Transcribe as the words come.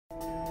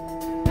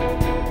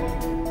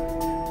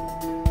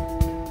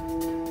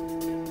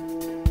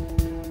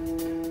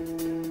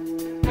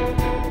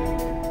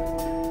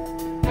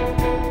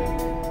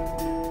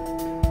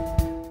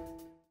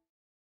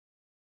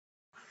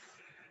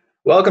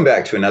Welcome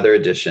back to another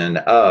edition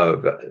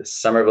of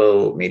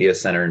Somerville Media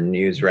Center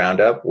News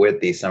Roundup with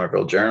the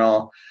Somerville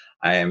Journal.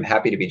 I am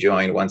happy to be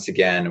joined once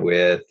again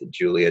with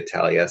Julia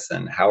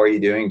Taliesin. How are you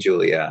doing,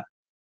 Julia?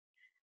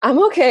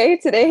 I'm okay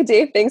today,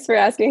 Dave. Thanks for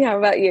asking. How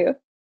about you?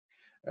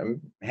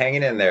 I'm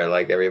hanging in there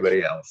like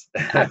everybody else.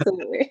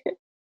 Absolutely.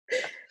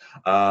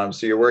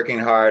 So you're working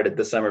hard at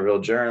the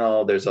Somerville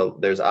Journal. There's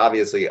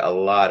obviously a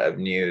lot of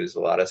news, a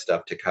lot of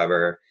stuff to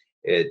cover.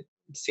 It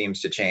seems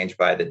to change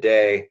by the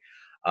day.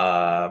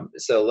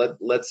 So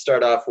let's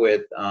start off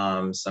with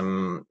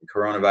some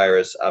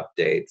coronavirus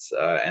updates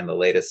and the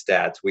latest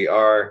stats. We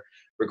are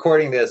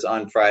recording this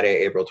on Friday,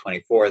 April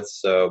 24th.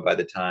 So by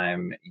the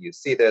time you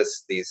see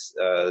this, these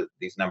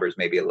numbers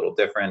may be a little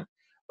different.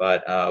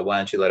 But why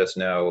don't you let us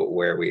know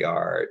where we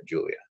are,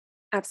 Julia?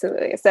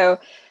 Absolutely. So,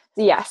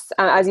 yes,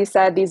 as you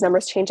said, these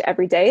numbers change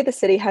every day. The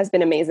city has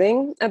been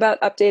amazing about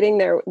updating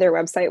their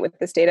website with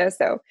this data.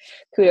 So,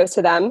 kudos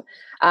to them.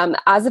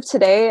 As of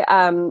today,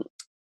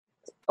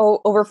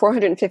 over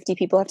 450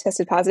 people have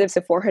tested positive,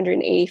 so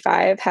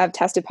 485 have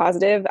tested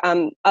positive.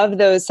 Of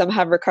those, some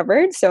have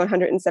recovered, so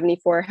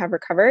 174 have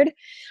recovered.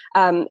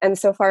 And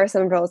so far,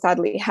 Somerville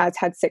sadly has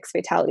had 6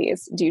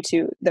 fatalities due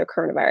to the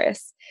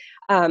coronavirus.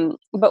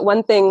 But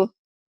one thing,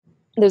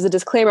 there's a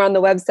disclaimer on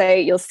the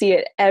website, you'll see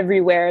it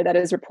everywhere that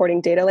is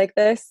reporting data like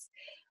this.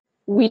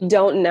 We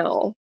don't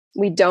know.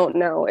 We don't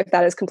know if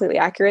that is completely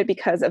accurate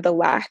because of the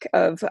lack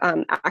of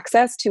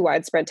access to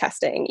widespread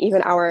testing.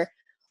 Even our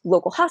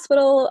local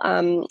hospital,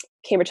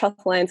 Cambridge Health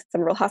Alliance,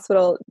 Somerville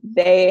Hospital,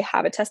 they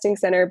have a testing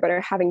center, but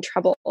are having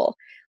trouble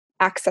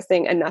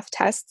accessing enough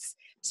tests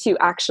to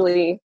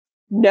actually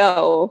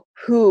know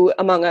who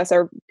among us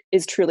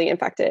is truly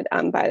infected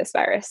by this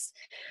virus.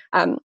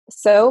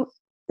 So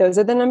those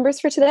are the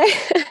numbers for today,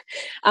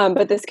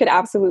 but this could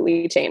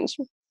absolutely change.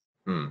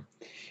 Hmm.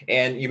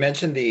 And you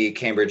mentioned the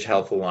Cambridge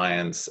Health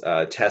Alliance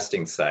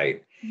testing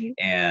site, Mhm.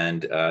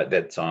 and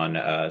that's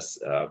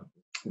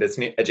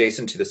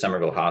adjacent to the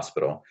Somerville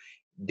Hospital.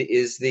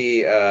 Is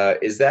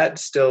that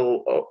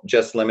still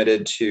just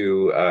limited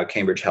to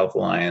Cambridge Health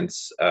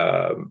Alliance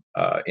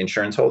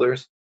insurance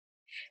holders?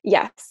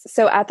 Yes.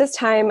 So at this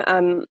time,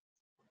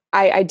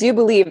 I do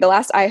believe the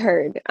last I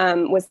heard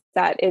was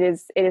that it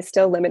is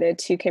still limited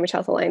to Cambridge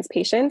Health Alliance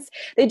patients.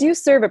 They do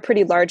serve a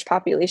pretty large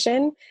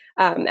population,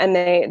 and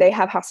they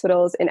have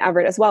hospitals in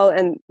Everett as well,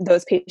 and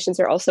those patients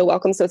are also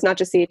welcome. So it's not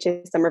just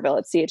CHA Somerville;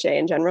 it's CHA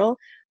in general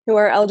who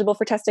are eligible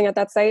for testing at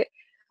that site.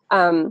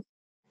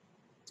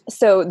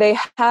 So they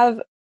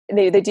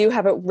do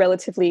have a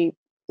relatively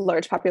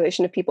large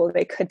population of people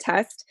they could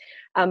test.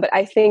 But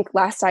I think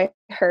last I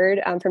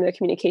heard from their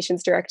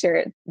communications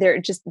director, they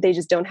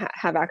just don't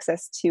have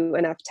access to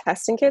enough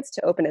testing kits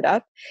to open it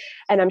up.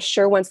 And I'm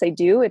sure once they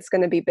do, it's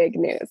going to be big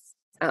news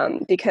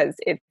because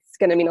it's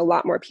going to mean a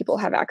lot more people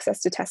have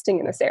access to testing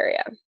in this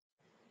area.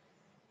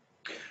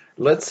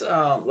 Let's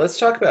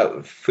talk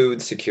about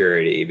food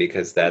security,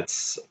 because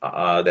that's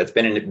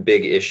been a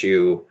big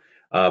issue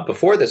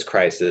before this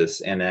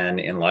crisis, and then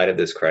in light of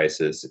this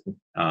crisis,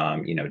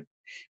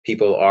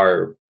 people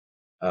are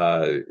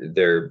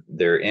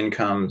their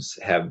incomes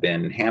have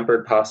been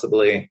hampered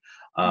possibly,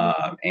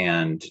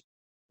 and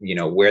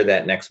where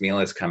that next meal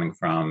is coming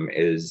from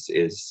is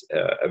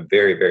a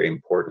very, very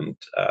important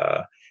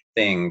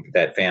thing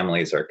that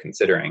families are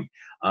considering.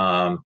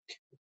 Are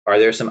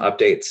there some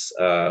updates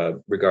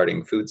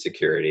regarding food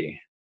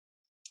security?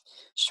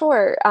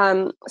 Sure.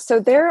 So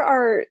there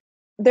are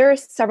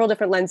several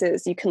different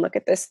lenses you can look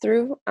at this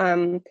through.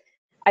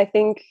 I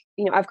think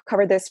I've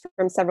covered this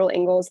from several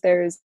angles.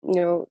 There's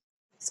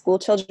school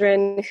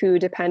children who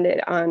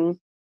depended on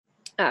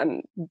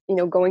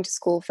going to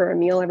school for a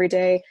meal every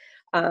day.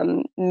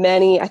 I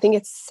think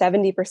it's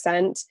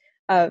 70%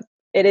 of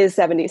it is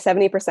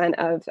 70%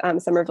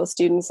 of Somerville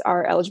students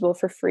are eligible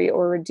for free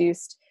or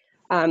reduced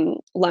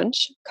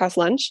cost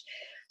lunch.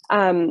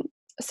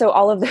 So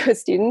all of those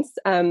students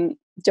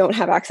don't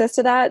have access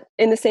to that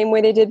in the same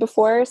way they did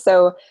before.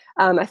 So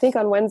I think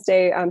on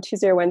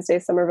Tuesday or Wednesday,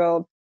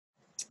 Somerville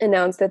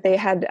announced that they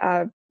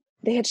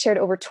had shared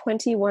over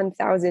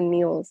 21,000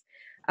 meals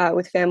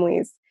with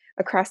families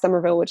across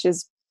Somerville, which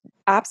is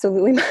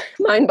absolutely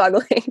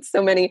mind-boggling.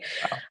 So many.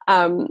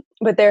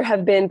 But there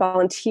have been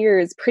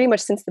volunteers pretty much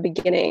since the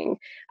beginning.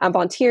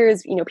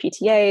 Volunteers,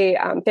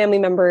 PTA, family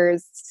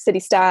members, city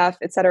staff,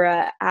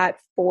 etc., at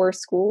 4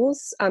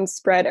 schools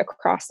spread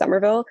across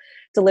Somerville,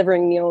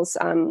 delivering meals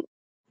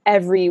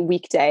every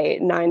weekday,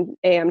 9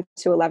 a.m.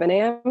 to 11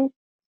 a.m.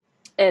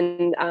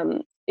 And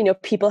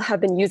people have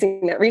been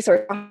using that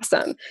resource.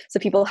 Awesome. So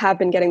people have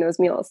been getting those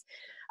meals.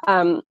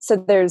 So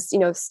there's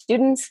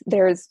students,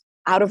 there's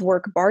out of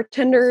work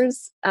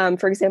bartenders.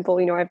 For example,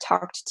 I've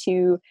talked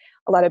to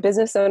a lot of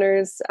business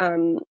owners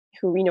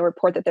who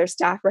report that their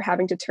staff are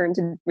having to turn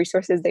to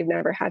resources they've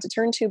never had to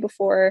turn to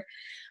before.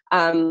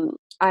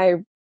 I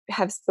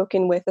have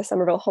spoken with the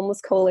Somerville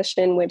Homeless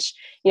Coalition, which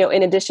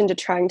in addition to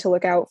trying to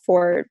look out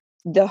for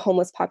the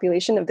homeless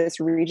population of this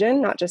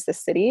region, not just the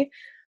city,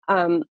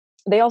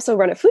 they also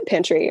run a food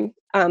pantry,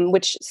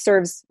 which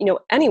serves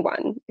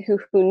anyone who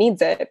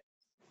needs it.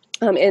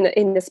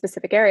 in this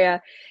specific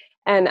area.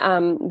 And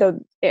though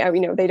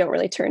they don't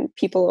really turn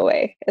people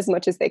away as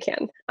much as they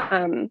can.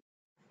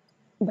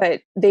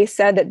 But they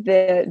said that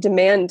the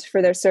demand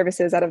for their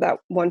services out of that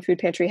one food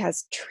pantry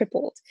has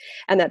tripled,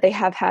 and that they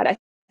have had, I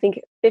think,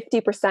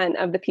 50%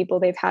 of the people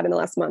they've had in the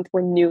last month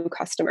were new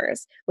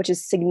customers, which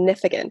is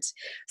significant.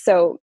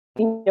 So,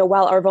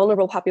 while our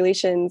vulnerable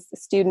populations,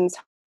 students,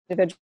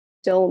 individuals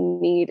still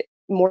need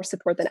more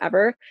support than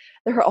ever,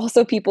 there are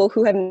also people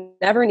who have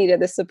never needed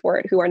this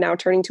support who are now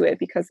turning to it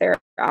because they're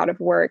out of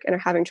work and are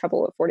having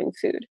trouble affording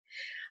food.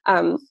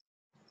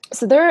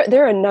 So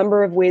there are a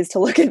number of ways to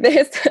look at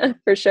this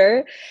for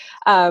sure.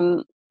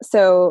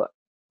 So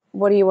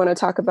what do you want to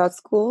talk about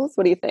schools?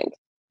 What do you think?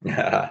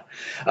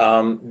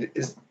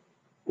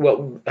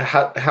 Well,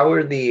 how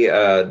are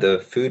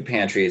the food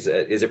pantries?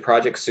 Is it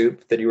Project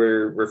Soup that you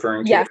were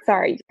referring to? Yes,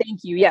 sorry.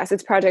 Thank you. Yes,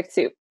 it's Project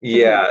Soup.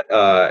 Yeah.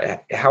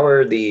 How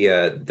are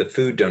the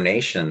food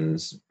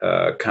donations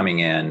coming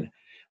in?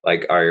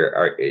 Like,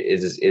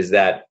 is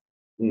that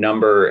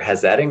number,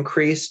 has that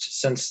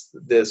increased since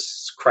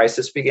this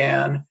crisis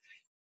began?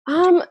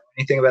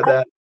 Anything about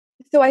that?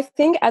 So I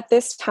think at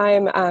this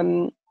time,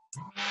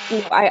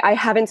 I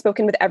haven't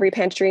spoken with every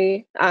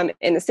pantry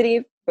in the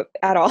city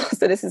at all.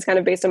 So this is kind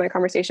of based on my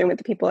conversation with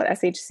the people at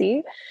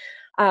SHC.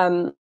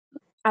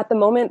 At the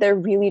moment, they're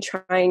really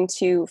trying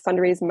to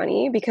fundraise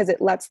money because it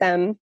lets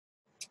them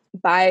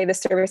buy the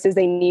services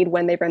they need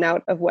when they run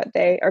out of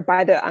or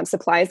buy the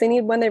supplies they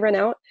need when they run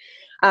out.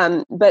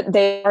 But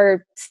they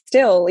are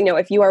still,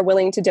 if you are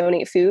willing to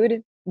donate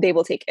food, they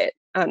will take it.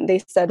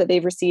 They said that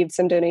they've received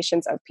some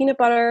donations of peanut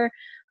butter,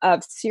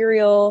 of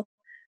cereal,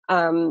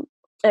 and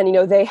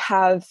they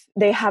have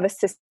a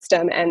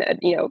system and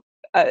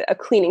a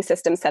cleaning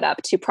system set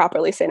up to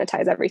properly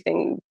sanitize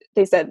everything.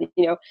 They said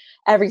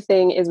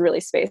everything is really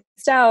spaced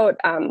out.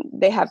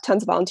 They have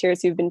tons of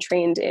volunteers who've been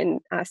trained in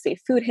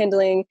safe food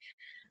handling.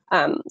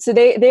 So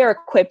they are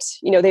equipped.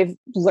 They've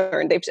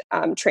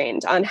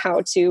trained on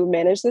how to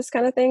manage this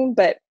kind of thing,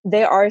 but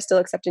they are still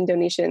accepting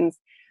donations.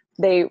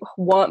 They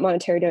want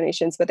monetary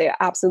donations, but they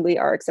absolutely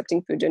are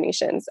accepting food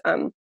donations.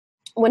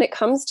 When it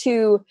comes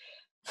to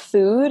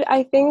food,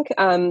 I think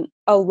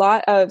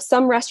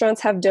some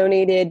restaurants have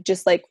donated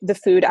just like the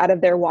food out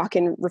of their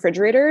walk-in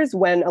refrigerators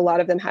when a lot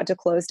of them had to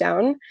close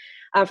down.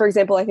 For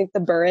example, I think the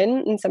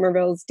Burren in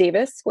Somerville's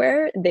Davis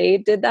Square, they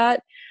did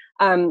that.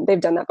 They've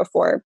done that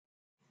before.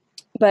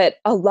 But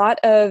a lot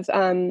of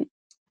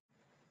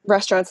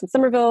restaurants in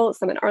Somerville,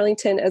 some in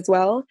Arlington as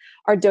well,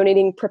 are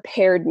donating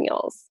prepared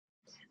meals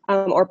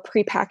or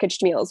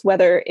prepackaged meals,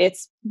 whether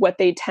it's what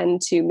they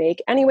tend to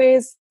make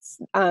anyways,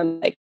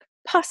 like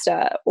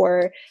pasta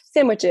or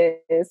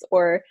sandwiches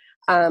or,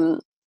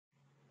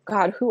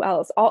 God, who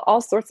else?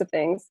 All sorts of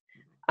things.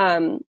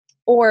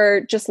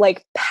 Or just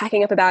like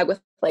packing up a bag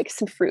with like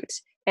some fruit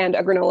and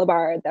a granola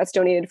bar that's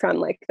donated from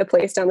like the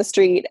place down the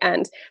street.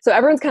 And so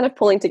everyone's kind of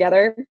pulling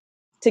together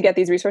to get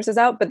these resources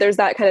out. But there's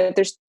that kind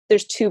of,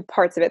 there's two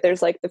parts of it.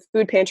 There's like the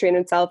food pantry in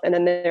itself, and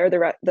then there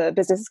are the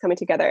businesses coming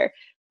together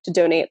to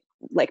donate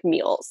like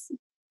meals.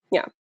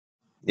 Yeah.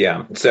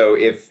 Yeah. So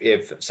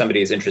if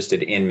somebody is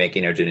interested in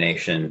making a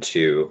donation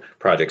to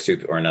Project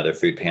Soup or another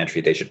food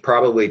pantry, they should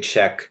probably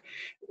check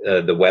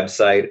the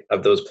website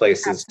of those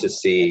places to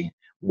see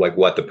like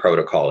what the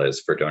protocol is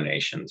for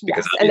donations.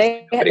 Because yes, and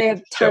they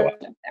have tons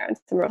there in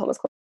Somerville Homeless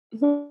Club.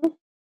 Mm-hmm.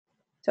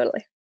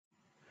 Totally.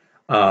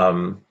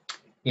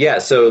 Yeah,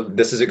 so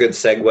this is a good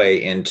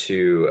segue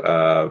into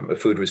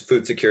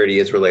food security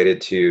is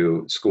related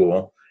to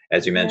school,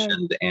 as you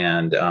mentioned,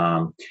 and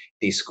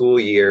the school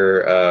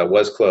year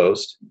was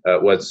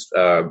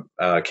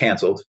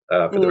canceled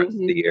for the rest of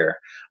the year.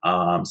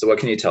 So what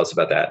can you tell us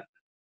about that?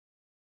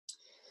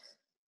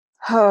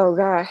 Oh,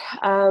 gosh.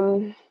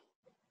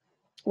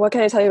 What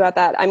can I tell you about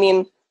that? I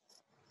mean,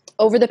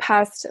 over the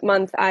past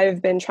month,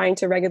 I've been trying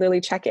to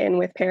regularly check in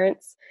with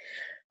parents,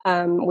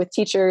 with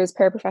teachers,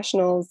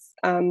 paraprofessionals,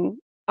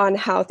 on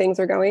how things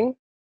are going.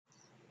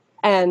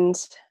 And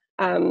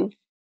I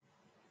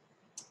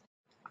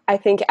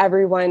think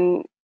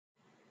everyone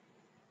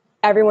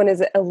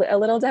is a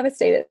little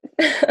devastated,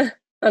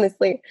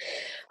 honestly.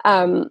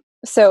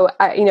 So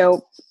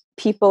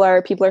people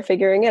are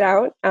figuring it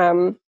out.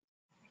 I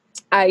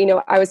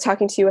was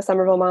talking to a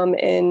Somerville mom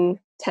in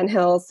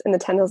the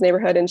 10 Hills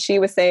neighborhood, and she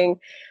was saying,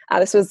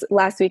 this was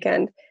last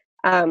weekend,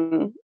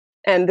 and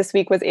this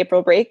week was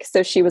April break.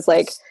 So she was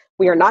like,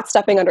 we are not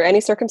stopping under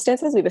any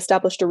circumstances. We've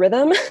established a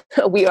rhythm.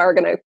 We are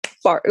going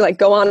to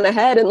go on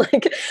ahead, and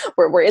like,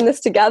 we're in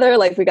this together.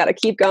 Like, we got to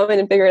keep going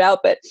and figure it out.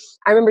 But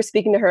I remember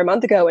speaking to her a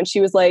month ago, and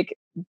she was like,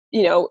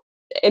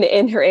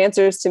 in her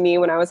answers to me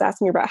when I was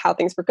asking her about how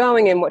things were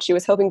going and what she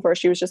was hoping for,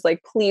 she was just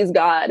like, please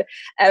God,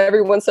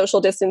 everyone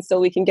social distance so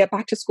we can get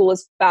back to school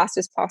as fast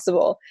as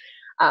possible.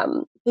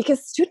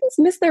 Because students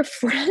miss their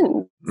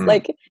friends.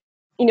 Like,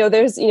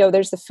 there's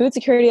the food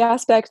security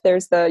aspect.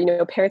 There's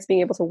the, parents being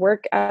able to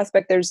work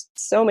aspect. There's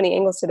so many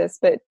angles to this,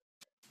 but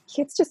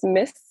kids just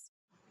miss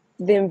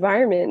the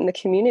environment and the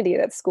community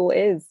that school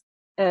is.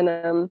 And,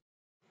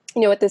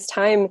 at this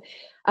time,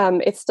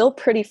 It's still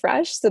pretty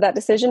fresh. So that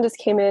decision just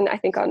came in, I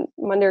think, on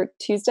Monday or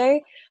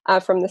Tuesday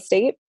from the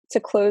state to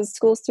close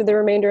schools through the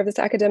remainder of this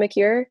academic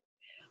year.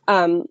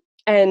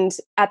 And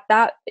at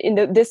that,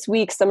 this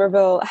week,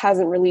 Somerville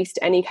hasn't released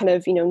any kind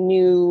of,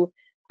 new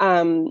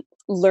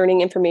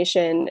learning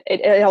information.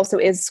 It also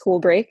is school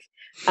break.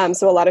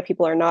 So a lot of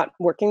people are not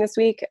working this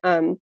week,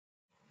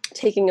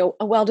 taking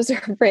a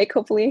well-deserved break,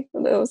 hopefully,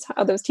 for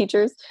those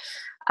teachers.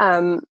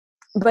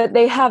 But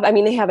they have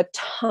a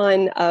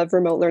ton of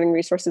remote learning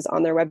resources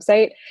on their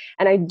website.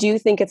 And I do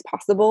think it's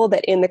possible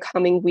that in the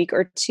coming week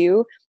or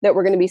two that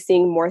we're going to be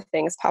seeing more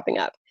things popping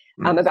up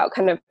about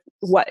kind of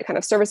what kind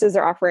of services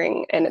they're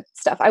offering and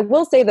stuff. I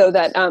will say, though,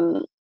 that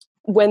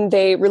when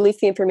they release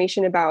the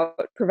information about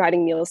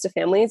providing meals to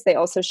families, they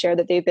also share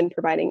that they've been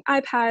providing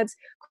iPads,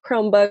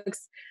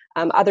 Chromebooks,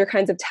 other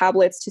kinds of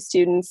tablets to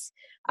students.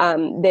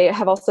 They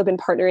have also been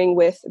partnering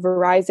with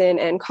Verizon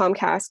and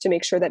Comcast to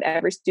make sure that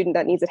every student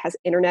that needs it has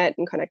internet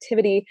and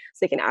connectivity so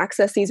they can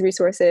access these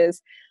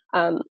resources.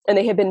 And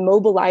they have been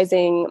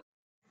mobilizing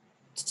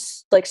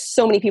like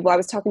so many people. I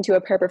was talking to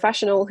a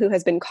paraprofessional who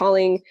has been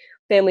calling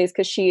families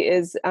because she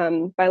is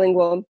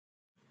bilingual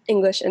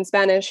English and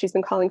Spanish. She's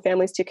been calling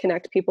families to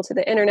connect people to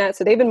the internet.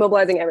 So they've been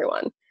mobilizing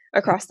everyone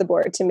across the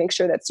board to make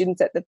sure that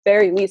students at the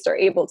very least are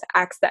able to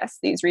access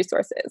these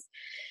resources.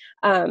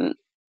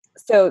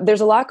 So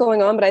there's a lot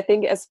going on, but I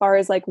think as far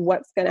as like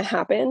what's going to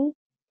happen,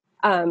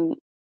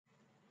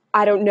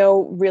 I don't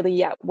know really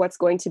yet what's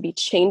going to be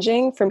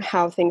changing from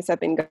how things have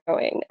been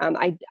going.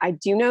 I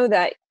do know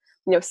that,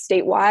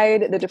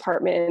 statewide, the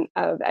Department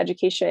of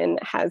Education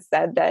has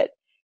said that,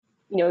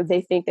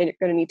 they think they're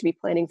going to need to be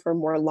planning for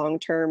more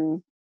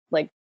long-term,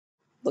 like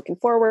looking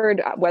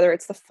forward, whether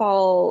it's the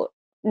fall,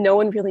 no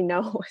one really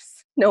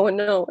knows. No one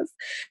knows.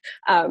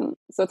 So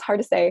it's hard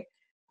to say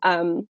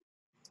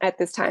at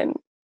this time.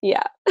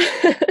 Yeah.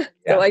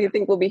 So I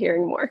think we'll be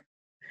hearing more.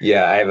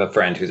 Yeah, I have a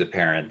friend who's a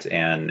parent,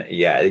 and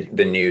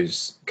the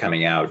news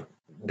coming out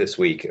this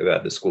week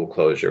about the school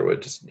closure was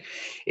just,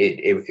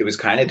 it was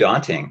kind of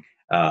daunting,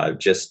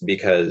 just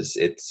because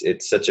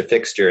it's such a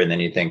fixture, and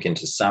then you think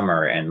into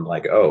summer and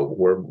like, oh,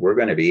 we're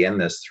going to be in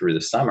this through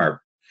the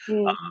summer,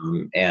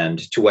 and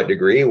to what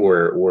degree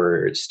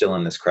we're still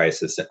in this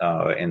crisis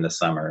in the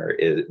summer,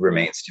 it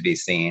remains to be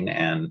seen,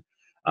 and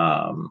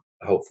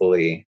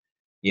hopefully,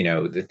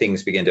 the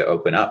things begin to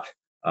open up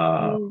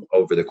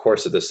over the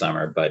course of the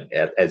summer. But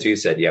as you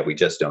said, we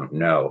just don't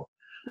know.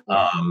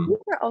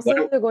 We're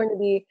also going to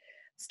be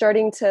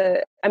starting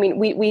to,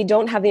 we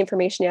don't have the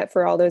information yet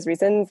for all those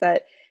reasons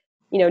that,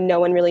 no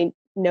one really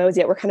knows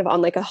yet. We're kind of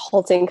on like a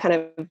halting kind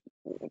of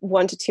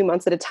 1 to 2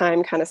 months at a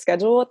time kind of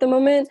schedule at the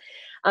moment.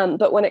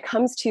 But when it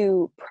comes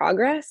to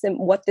progress and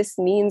what this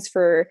means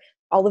for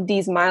all of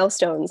these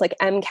milestones like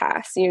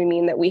MCAS,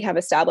 that we have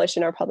established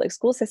in our public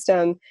school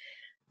system,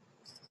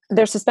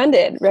 they're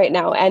suspended right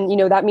now. And,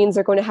 that means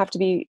they're going to have to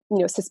be,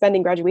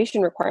 suspending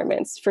graduation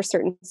requirements for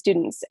certain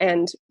students.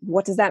 And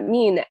what does that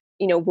mean?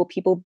 Will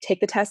people take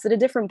the test at a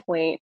different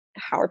point?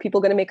 How are people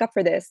going to make up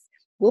for this?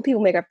 Will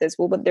people make up for this?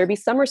 Will there be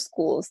summer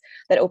schools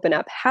that open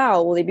up?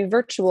 How will they be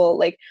virtual?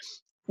 Like,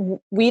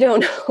 we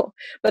don't know.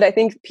 But I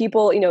think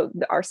people,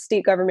 our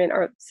state government,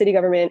 our city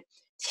government,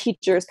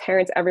 teachers,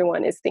 parents,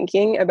 everyone is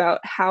thinking about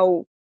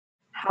how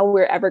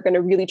we're ever going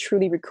to really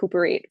truly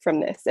recuperate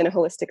from this in a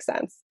holistic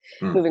sense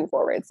moving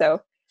forward.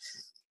 So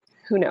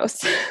who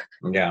knows?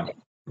 Yeah.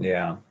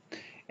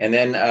 And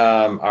then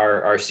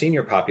our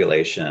senior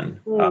population,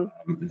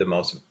 the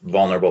most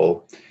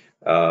vulnerable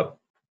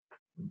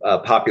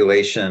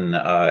population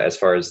as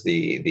far as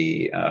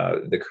the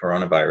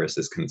coronavirus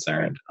is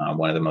concerned,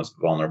 one of the most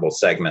vulnerable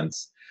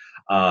segments.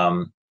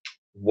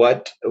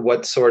 What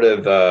sort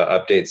of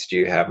updates do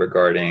you have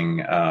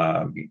regarding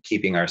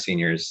keeping our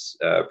seniors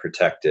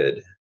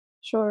protected?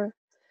 Sure.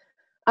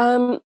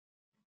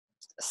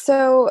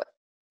 So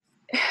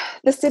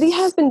the city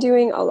has been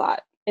doing a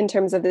lot in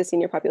terms of the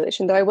senior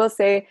population, though I will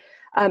say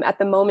at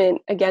the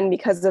moment, again,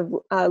 because of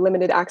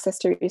limited access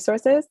to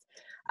resources,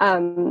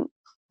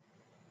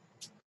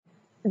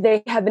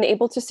 they have been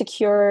able to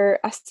secure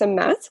some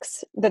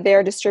masks that they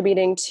are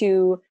distributing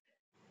to,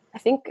 I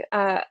think,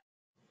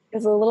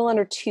 is a little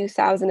under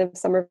 2,000 of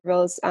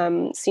Somerville's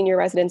senior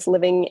residents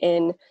living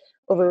in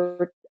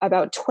over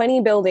about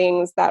 20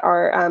 buildings that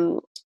are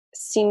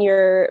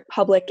senior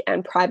public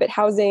and private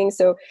housing.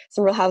 So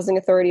Somerville Housing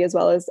Authority, as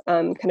well as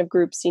kind of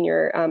group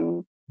senior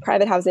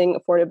private housing,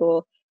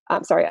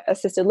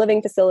 assisted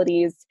living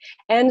facilities,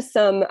 and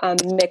some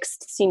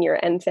mixed senior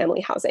and family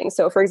housing.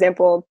 So for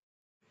example,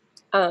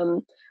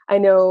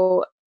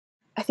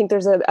 I think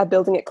there's a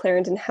building at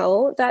Clarendon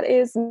Hill that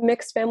is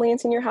mixed family and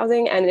senior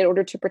housing. And in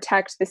order to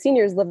protect the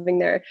seniors living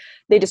there,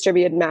 they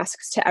distributed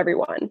masks to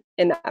everyone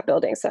in that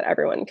building so that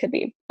everyone could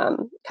be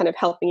kind of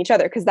helping each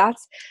other. Because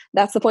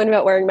that's the point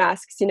about wearing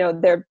masks.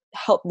 They're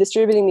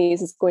distributing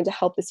these is going to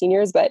help the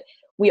seniors, but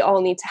we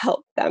all need to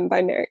help them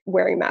by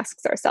wearing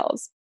masks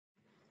ourselves.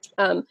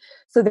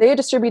 So they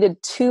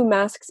distributed 2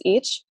 masks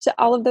each to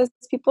all of those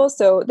people.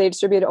 So they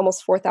distributed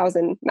almost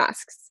 4,000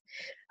 masks.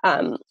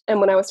 And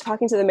when I was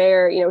talking to the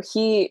mayor,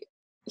 he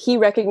he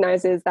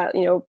recognizes that,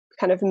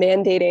 kind of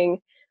mandating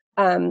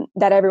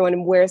that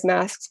everyone wears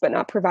masks but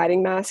not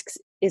providing masks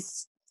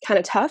is kind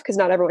of tough because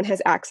not everyone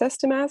has access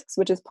to masks,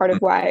 which is part of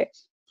why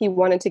he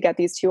wanted to get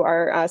these to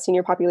our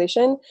senior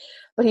population.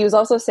 But he was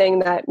also saying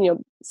that,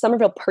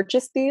 Somerville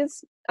purchased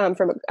these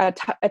from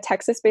a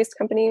Texas-based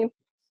company.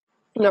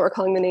 I'm not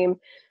recalling the name.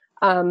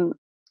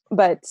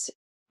 But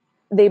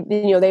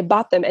they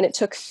bought them, and it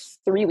took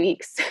 3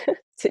 weeks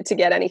to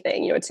get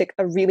anything. It took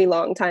a really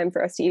long time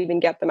for us to even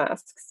get the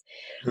masks.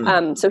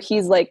 So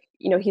he's like,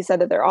 he said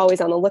that they're always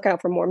on the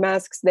lookout for more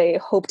masks. They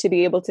hope to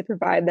be able to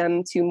provide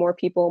them to more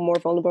people, more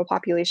vulnerable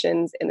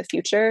populations in the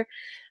future,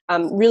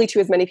 really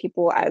to as many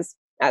people as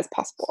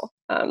possible.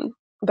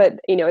 But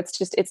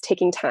it's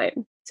taking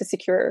time to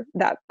secure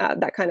that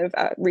kind of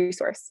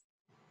resource.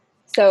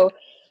 So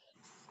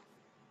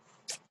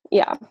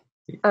yeah.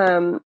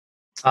 I'm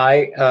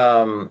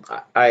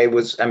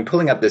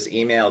pulling up this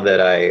email that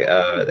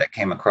that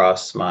came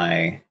across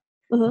my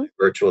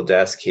virtual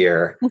desk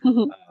here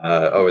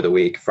over the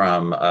week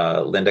from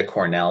Linda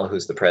Cornell,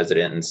 who's the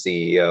president and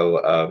CEO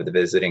of the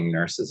Visiting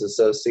Nurses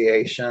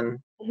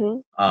Association.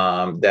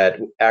 That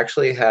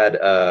actually had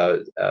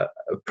it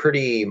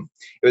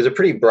was a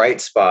pretty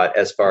bright spot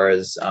as far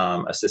as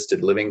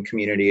assisted living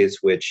communities,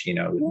 which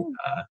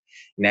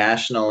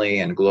nationally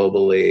and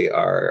globally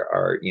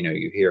are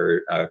you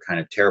hear kind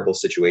of terrible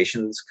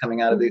situations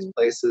coming out of these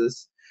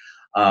places.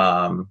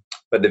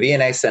 But the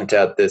VNA sent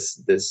out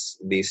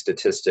these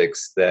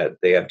statistics that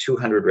they have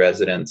 200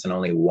 residents and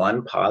only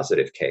one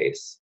positive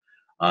case.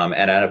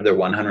 And out of their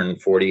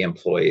 140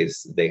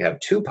 employees, they have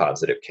 2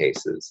 positive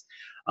cases.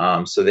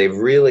 So they've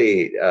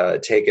really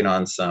taken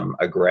on some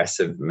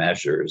aggressive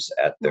measures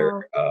at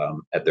their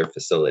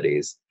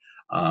facilities,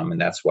 and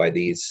that's why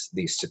these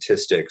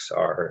statistics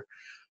are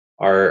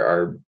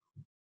as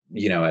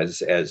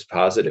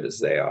positive as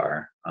they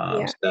are.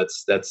 So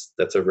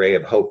that's a ray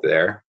of hope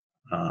there.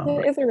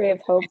 It is a ray of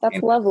hope.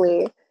 That's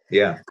lovely.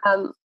 Yeah.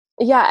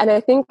 Yeah, and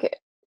I think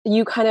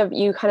you kind of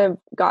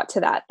got to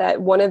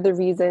that one of the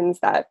reasons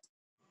that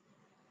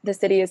the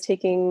city is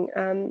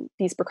taking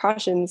these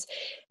precautions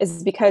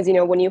is because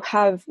when you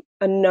have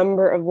a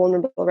number of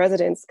vulnerable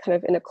residents kind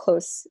of in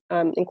close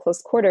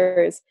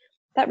quarters,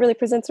 that really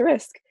presents a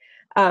risk.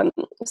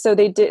 So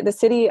the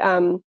city.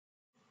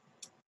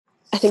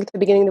 I think at the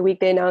beginning of the week,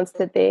 they announced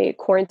that they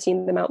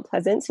quarantined the Mount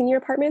Pleasant senior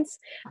apartments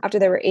after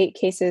there were 8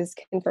 cases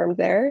confirmed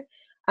there.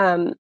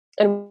 And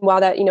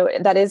while that,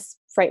 that is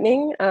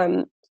frightening,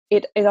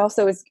 it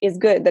also is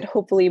good that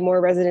hopefully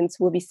more residents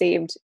will be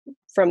saved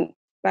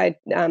by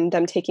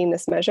them taking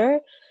this measure.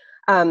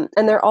 And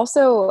they're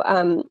also,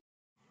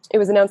 it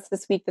was announced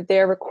this week that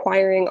they're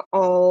requiring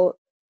all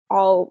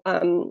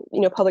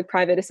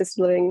public-private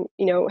assisted living,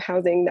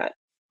 housing that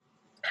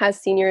has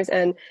seniors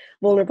and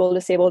vulnerable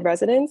disabled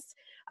residents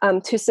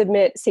to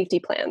submit safety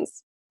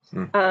plans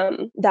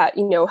that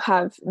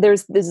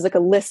there's like a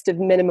list of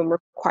minimum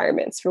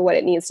requirements for what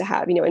it needs to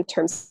have, in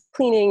terms of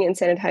cleaning and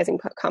sanitizing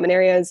common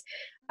areas,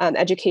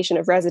 education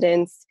of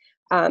residents,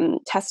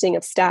 testing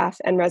of staff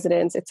and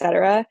residents,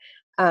 etc.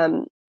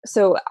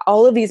 So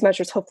all of these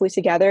measures, hopefully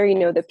together,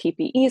 the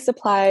PPE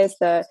supplies,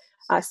 the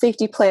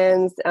safety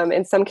plans,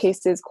 in some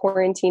cases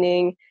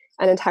quarantining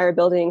an entire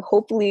building,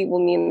 hopefully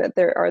will mean that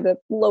there are the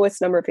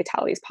lowest number of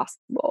fatalities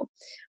possible.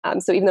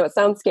 So even though it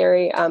sounds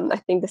scary, I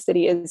think the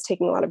city is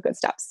taking a lot of good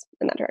steps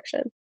in that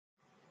direction.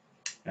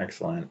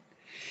 Excellent.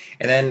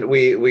 And then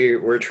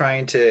we're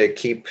trying to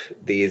keep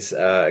these,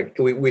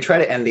 we try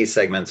to end these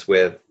segments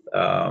with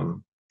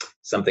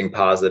something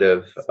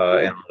positive in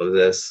all of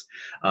this.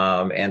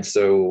 And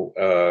so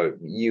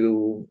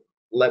you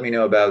let me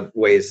know about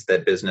ways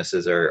that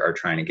businesses are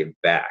trying to give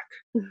back.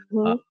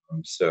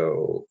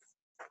 So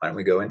why don't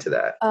we go into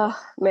that? Oh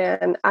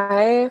man,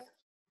 I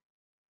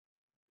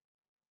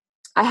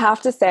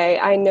have to say,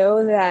 I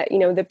know that,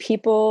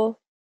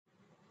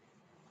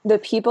 the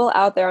people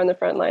out there on the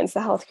front lines,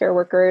 the healthcare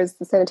workers,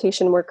 the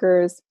sanitation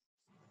workers,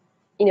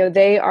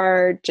 they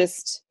are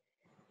just,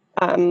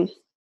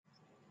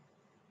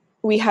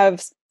 we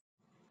have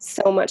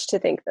so much to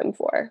thank them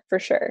for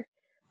sure.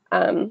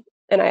 And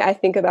I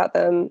think about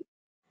them,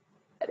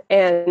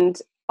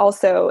 and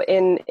also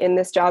in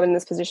this job, in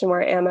this position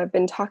where I am, I've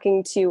been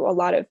talking to a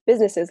lot of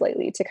businesses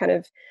lately to kind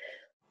of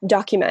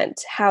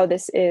document how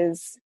this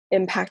is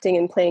impacting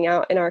and playing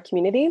out in our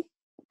community.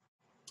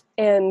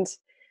 And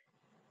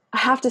I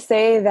have to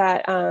say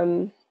that,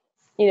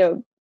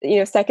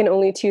 second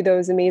only to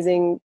those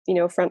amazing,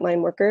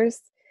 frontline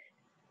workers,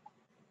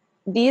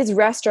 these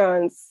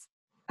restaurants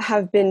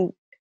have been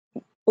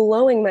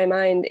blowing my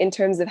mind in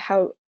terms of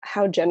how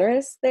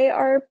generous they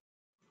are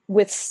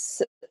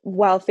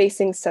while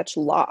facing such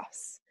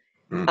loss.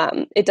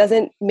 It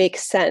doesn't make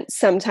sense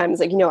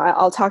sometimes. Like,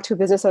 I'll talk to a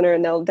business owner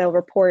and they'll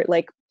report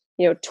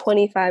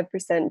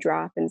 25%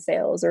 drop in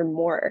sales or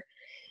more.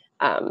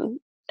 And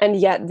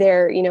yet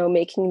they're,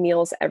 making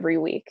meals every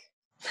week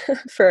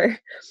for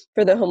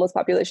the homeless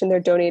population. They're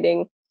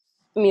donating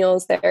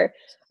meals. They're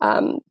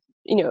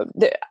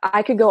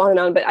I could go on and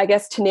on, but I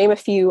guess to name a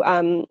few,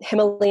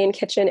 Himalayan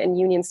Kitchen and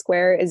Union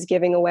Square is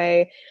giving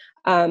away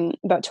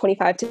about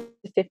 25 to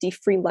 50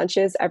 free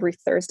lunches every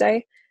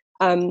Thursday.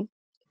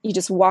 You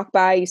just walk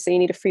by, you say you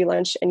need a free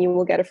lunch, and you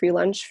will get a free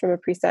lunch from a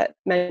preset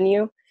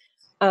menu.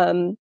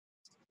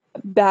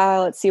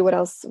 Let's see, what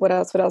else?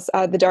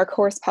 The Dark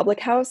Horse Public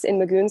House in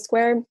Magoon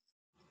Square.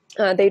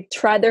 They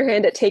tried their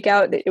hand at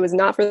takeout. It was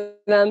not for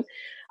them.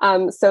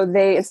 So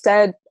they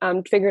instead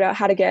figured out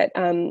how to get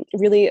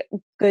really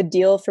good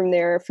deal from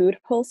their food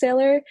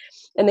wholesaler.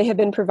 And they have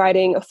been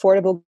providing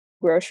affordable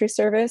grocery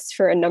service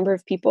for a number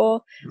of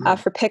people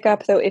for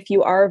pickup. So if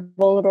you are a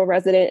vulnerable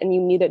resident and you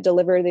need it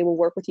delivered, they will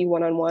work with you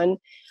one-on-one.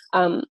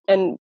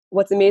 And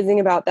what's amazing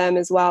about them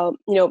as well,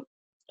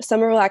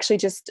 Somerville actually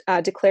just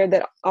declared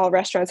that all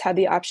restaurants have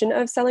the option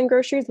of selling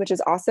groceries, which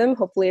is awesome.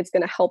 Hopefully it's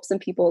going to help some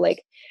people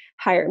like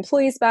hire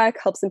employees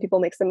back, help some people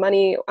make some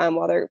money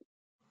while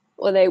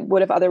they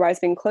would have otherwise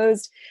been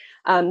closed.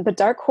 But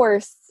Dark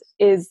Horse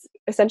is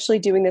essentially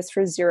doing this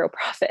for zero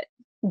profit.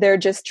 They're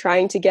just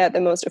trying to get the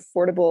most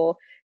affordable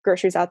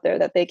groceries out there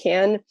that they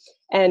can.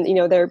 And,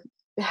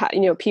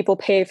 people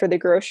pay for the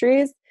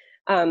groceries,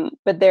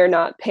 but they're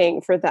not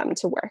paying for them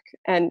to work.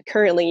 And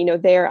currently,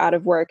 they are out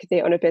of work.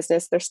 They own a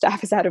business. Their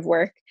staff is out of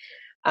work.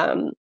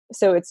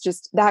 So it's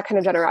just that kind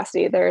of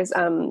generosity. There's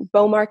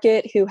Bow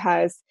Market, who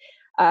has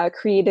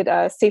created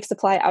a safe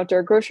supply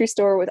outdoor grocery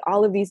store with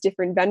all of these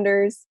different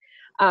vendors,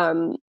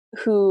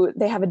 who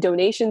they have a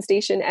donation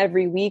station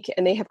every week,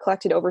 and they have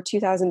collected over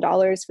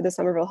 $2,000 for the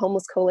Somerville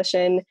Homeless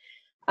Coalition.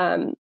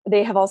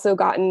 They have also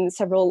gotten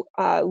several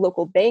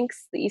local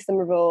banks, the East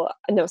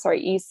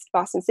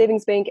Boston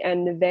Savings Bank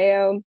and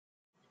Niveo, I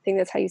think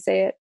that's how you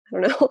say it,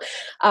 I don't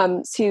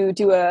know, to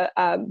do a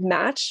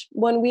match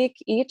 1 week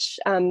each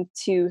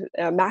to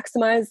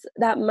maximize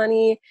that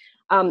money.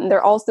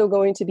 They're also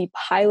going to be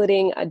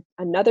piloting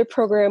another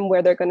program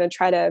where they're going to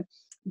try to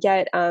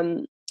get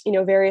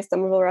various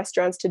Somerville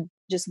restaurants to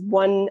just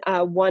one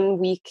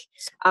week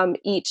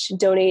each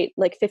donate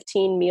like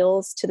 15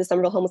 meals to the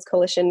Somerville Homeless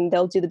Coalition.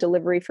 They'll do the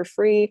delivery for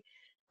free.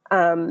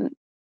 God,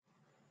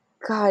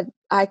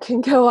 I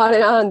can go on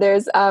and on.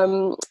 There's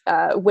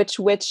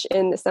Witch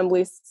in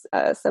Assembly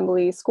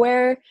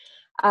Square.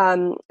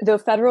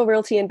 The Federal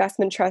Realty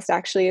Investment Trust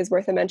actually is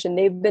worth a mention.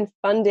 They've been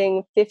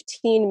funding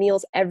 15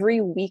 meals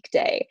every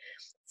weekday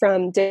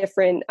from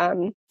different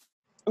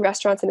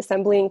restaurants in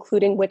Assembly,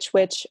 including Witch,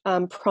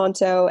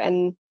 Pronto,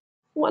 and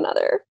one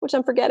other, which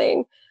I'm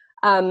forgetting.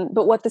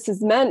 But what this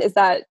has meant is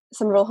that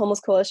Somerville Homeless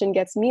Coalition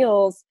gets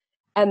meals,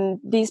 and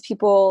these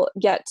people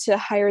get to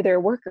hire their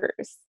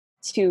workers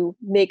to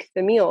make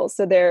the meals.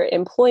 So they're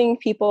employing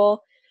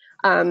people,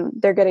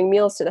 they're getting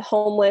meals to the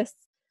homeless.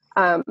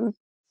 Twirl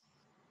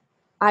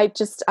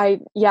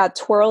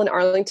in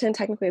Arlington,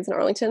 technically it's in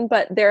Arlington,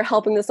 but they're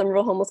helping the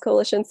Somerville Homeless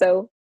Coalition,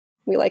 so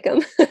we like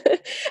them. And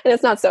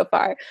it's not so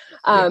far.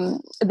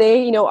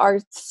 They, are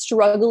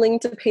struggling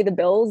to pay the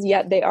bills,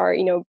 yet they are,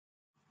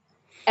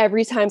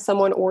 every time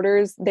someone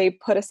orders, they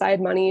put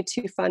aside money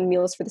to fund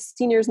meals for the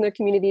seniors in their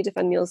community, to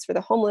fund meals for the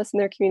homeless in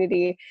their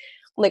community.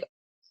 Like,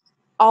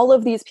 all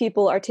of these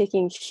people are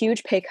taking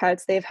huge pay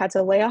cuts. They've had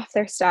to lay off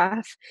their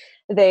staff.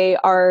 They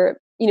are,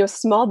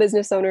 small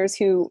business owners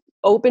who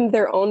opened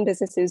their own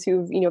businesses,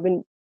 who've,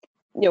 been,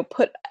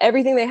 put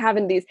everything they have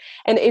in these.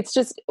 And it's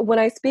just, when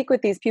I speak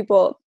with these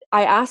people,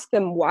 I ask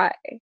them why.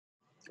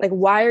 Like,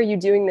 why are you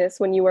doing this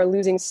when you are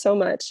losing so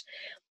much?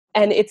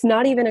 And it's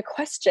not even a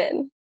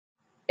question.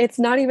 It's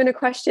not even a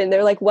question.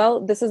 They're like, well,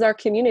 this is our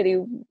community.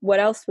 What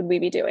else would we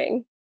be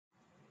doing?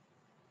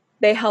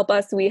 They help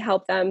us, we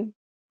help them.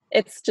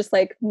 It's just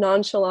like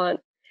nonchalant.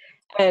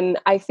 And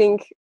I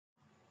think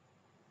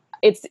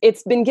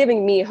it's been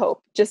giving me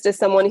hope, just as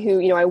someone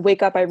who, I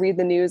wake up, I read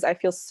the news, I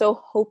feel so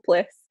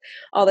hopeless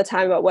all the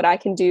time about what I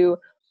can do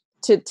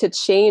to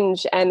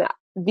change. And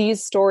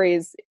these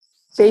stories,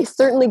 they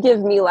certainly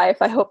give me life.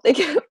 I hope they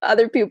give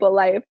other people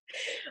life.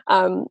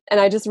 And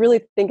I just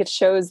really think it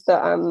shows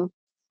the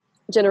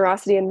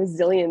generosity and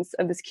resilience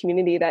of this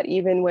community, that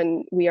even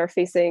when we are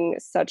facing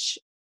such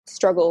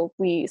struggle,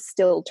 we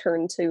still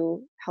turn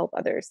to help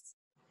others.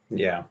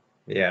 Yeah.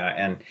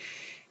 And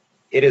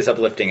it is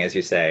uplifting, as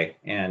you say,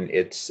 and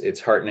it's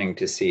heartening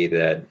to see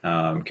that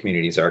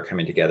communities are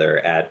coming together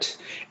at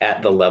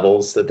the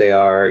levels that they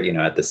are,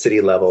 at the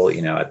city level,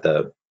 at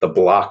the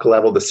block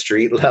level, the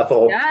street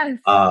level. Yes.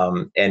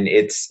 And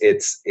it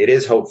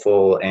is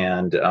hopeful,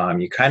 and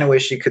you kind of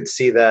wish you could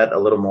see that a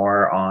little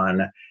more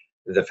on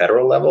the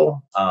federal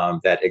level,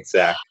 that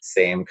exact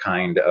same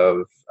kind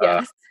of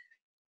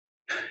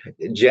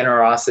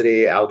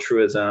generosity,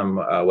 altruism,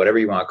 whatever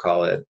you want to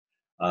call it,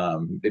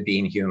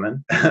 being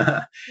human.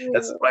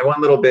 That's my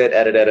one little bit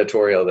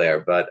editorial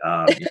there, but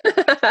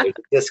there's a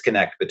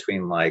disconnect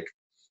between like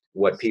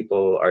what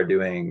people are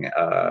doing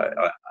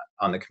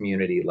on the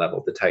community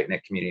level, the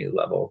tight-knit community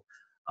level,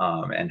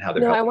 and how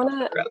they're helping each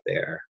other out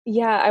there.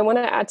 Yeah, I want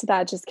to add to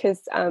that, just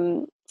because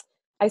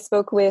I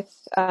spoke with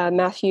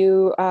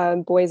Matthew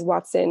Boyes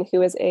Watson,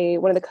 who is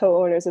one of the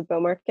co-owners of Bow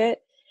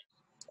Market,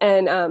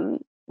 and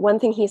one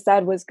thing he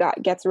said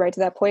gets right to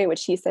that point,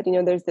 which he said,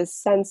 there's this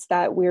sense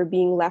that we're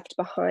being left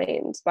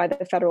behind by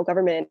the federal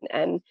government.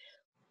 And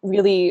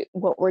really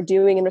what we're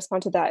doing in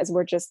response to that is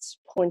we're just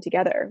pulling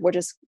together. We're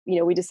just,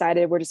 we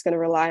decided we're just going to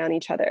rely on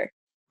each other.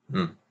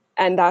 Mm.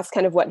 And that's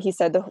kind of what he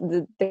said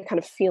the kind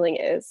of feeling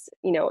is,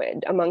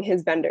 among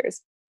his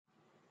vendors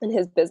and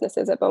his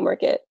businesses at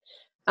Beaumarket,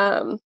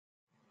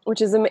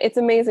 which is, it's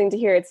amazing to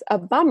hear. It's a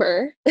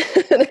bummer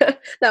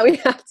that we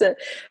have to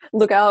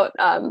look out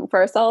for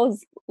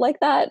ourselves like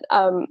that.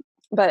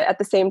 But at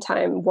the same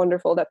time,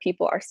 wonderful that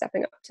people are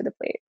stepping up to the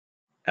plate.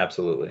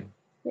 Absolutely.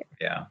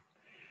 Yeah.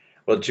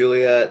 Well,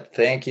 Julia,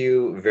 thank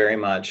you very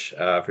much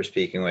for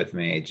speaking with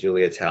me.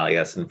 Julia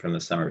Taliesin from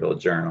the Somerville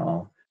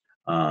Journal.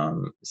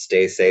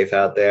 Stay safe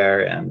out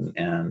there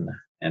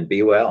and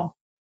be well.